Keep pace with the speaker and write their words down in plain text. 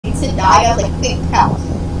to die, I was like, quick, house.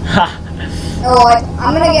 Oh,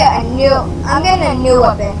 I'm getting a new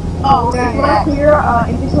weapon. Oh, okay. You want to clear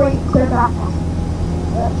inventory, clear backpack.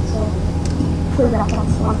 So, clear backpack.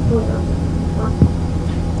 So,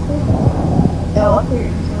 I'll clear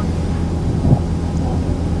inventory.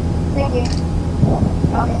 Thank you.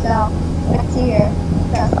 Okay, so let's see here.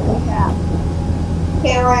 That's what we have.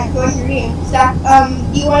 Okay, Ryan, go to your game. Zach,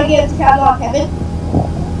 do you want to get into catalog, Kevin?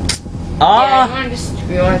 Yeah, you want to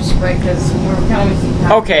just wait because we're kind of missing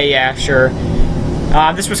time. Okay, yeah, sure.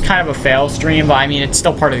 This was kind of a fail stream, but I mean, it's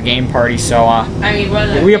still part of the game party, so I mean,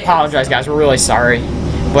 we apologize, guys. We're really sorry.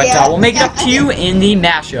 But we'll make it up to you in the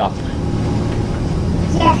mashup.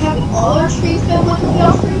 Zach, haven't all our streams been like a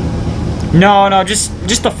fail stream? No,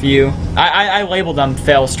 just a few. I labeled them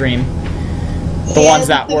fail stream. The ones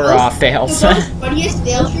that were fails. The most funniest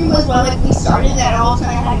fail stream was when like we started and all of a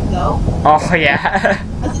sudden I had to go. Oh yeah.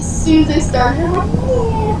 As soon as I started, I'm like,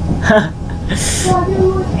 yeah.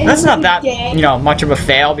 That's not that, much of a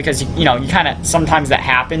fail because, you kind of, sometimes that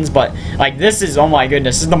happens, but, like, this is, oh my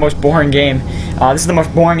goodness, this is the most boring game. This is the most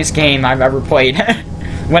boringest game I've ever played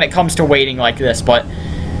when it comes to waiting like this, but,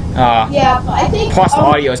 yeah, but I think, plus the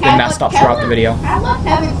audio has been messed up throughout the video.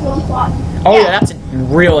 Heaven's really fun. Oh yeah, that's a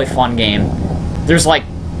really fun game. There's, like,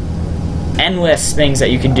 endless things that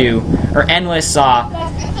you can do, or endless,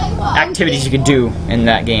 activities you can do in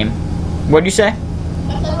that game. What'd you say?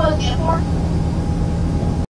 That's what I was there for.